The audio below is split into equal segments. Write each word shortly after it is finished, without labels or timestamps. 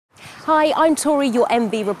Hi, I'm Torie, your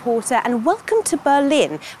MV reporter, and welcome to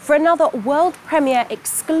Berlin for another world premiere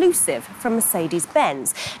exclusive from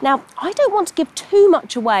Mercedes-Benz. Now, I don't want to give too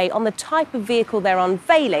much away on the type of vehicle they're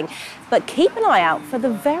unveiling, but keep an eye out for the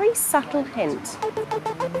very subtle hint.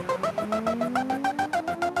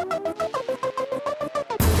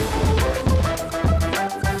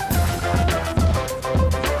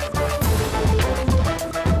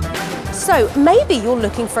 So maybe you're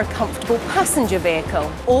looking for a comfortable passenger vehicle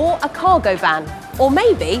or a cargo van, or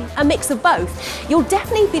maybe a mix of both. You'll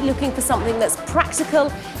definitely be looking for something that's practical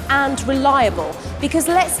and reliable, because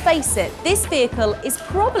let's face it, this vehicle is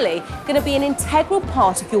probably going to be an integral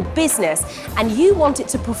part of your business, and you want it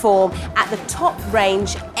to perform at the top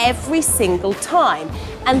range every single time.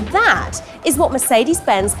 And that is what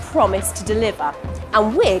Mercedes-Benz promised to deliver,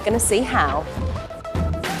 and we're going to see how.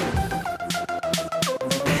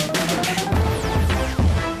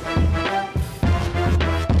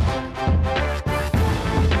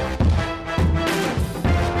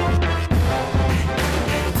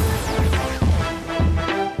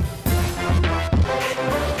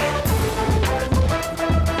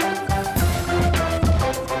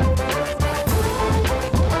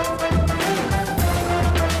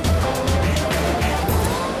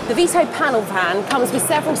 The Vito panel van comes with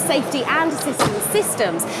several safety and assistance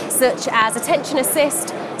systems, such as attention assist,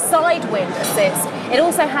 side wind assist. It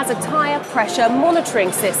also has a tyre pressure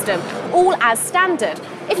monitoring system, all as standard.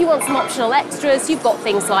 If you want some optional extras, you've got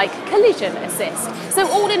things like collision assist. So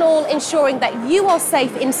all in all, ensuring that you are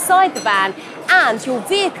safe inside the van and your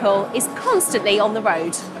vehicle is constantly on the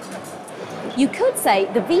road. You could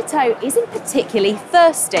say the Vito isn't particularly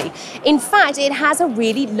thirsty. In fact, it has a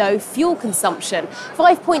really low fuel consumption,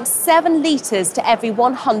 5.7 litres to every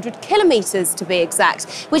 100 kilometres to be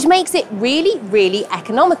exact, which makes it really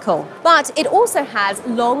economical. But it also has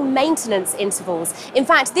long maintenance intervals. In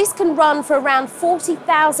fact, this can run for around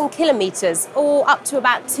 40,000 kilometres or up to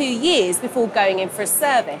about 2 years before going in for a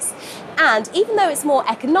service. And even though it's more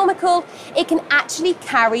economical, it can actually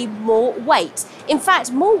carry more weight. In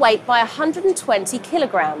fact, more weight by 120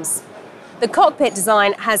 kilograms. The cockpit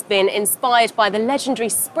design has been inspired by the legendary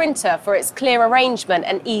Sprinter for its clear arrangement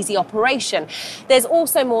and easy operation. There's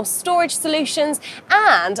also more storage solutions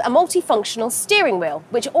and a multifunctional steering wheel,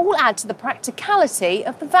 which all add to the practicality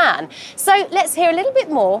of the van. So let's hear a little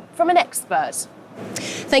bit more from an expert.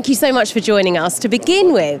 Thank you so much for joining us. To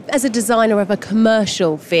begin with, as a designer of a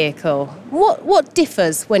commercial vehicle, what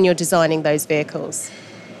differs when you're designing those vehicles?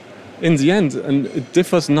 In the end, and it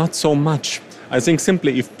differs not so much. I think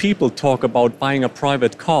simply if people talk about buying a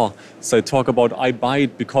private car, so they talk about I buy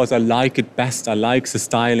it because I like it best, I like the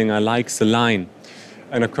styling, I like the line.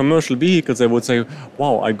 And a commercial vehicle, they would say,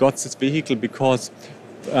 wow, I got this vehicle because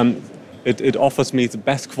it offers me the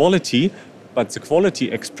best quality, but the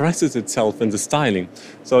quality expresses itself in the styling.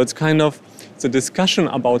 So it's kind of, the discussion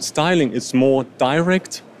about styling is more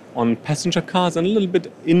direct on passenger cars and a little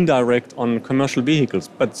bit indirect on commercial vehicles,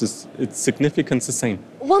 but it's significant the same.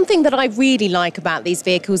 One thing that I really like about these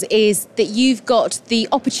vehicles is that you've got the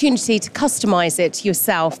opportunity to customise it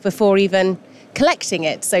yourself before even collecting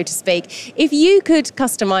it, so to speak. If you could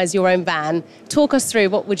customise your own van, talk us through,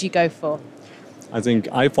 what would you go for? I think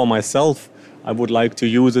for myself, I would like to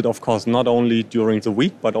use it, of course, not only during the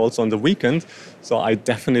week, but also on the weekend. So I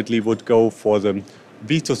definitely would go for the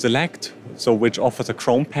Vito Select, so which offers a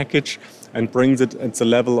chrome package and brings it at the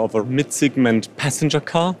level of a mid-segment passenger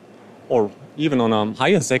car, or even on a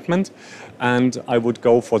higher segment. And I would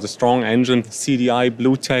go for the strong engine CDI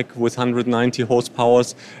Blue Tech with 190 horsepower,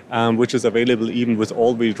 which is available even with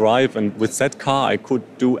all-wheel drive. And with that car, I could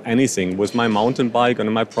do anything with my mountain bike and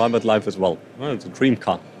in my private life as well. Well, it's a dream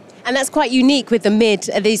car. And that's quite unique with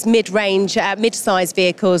these mid-range, mid-size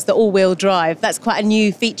vehicles, the all-wheel drive. That's quite a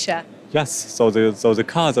new feature. Yes, so the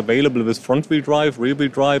car is available with front-wheel drive, rear-wheel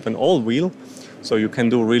drive and all-wheel. So you can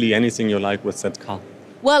do really anything you like with that car.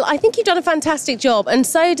 Well, I think you've done a fantastic job, and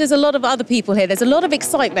so does a lot of other people here. There's a lot of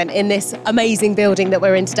excitement in this amazing building that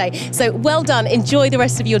we're in today. So well done. Enjoy the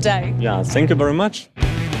rest of your day. Yeah, thank you very much.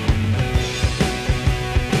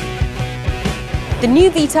 The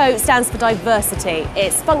new Vito stands for diversity.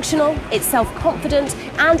 It's functional, it's self-confident,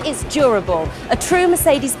 and it's durable. A true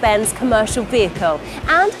Mercedes-Benz commercial vehicle.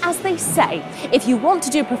 And as they say, if you want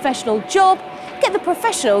to do a professional job, get the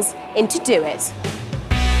professionals in to do it.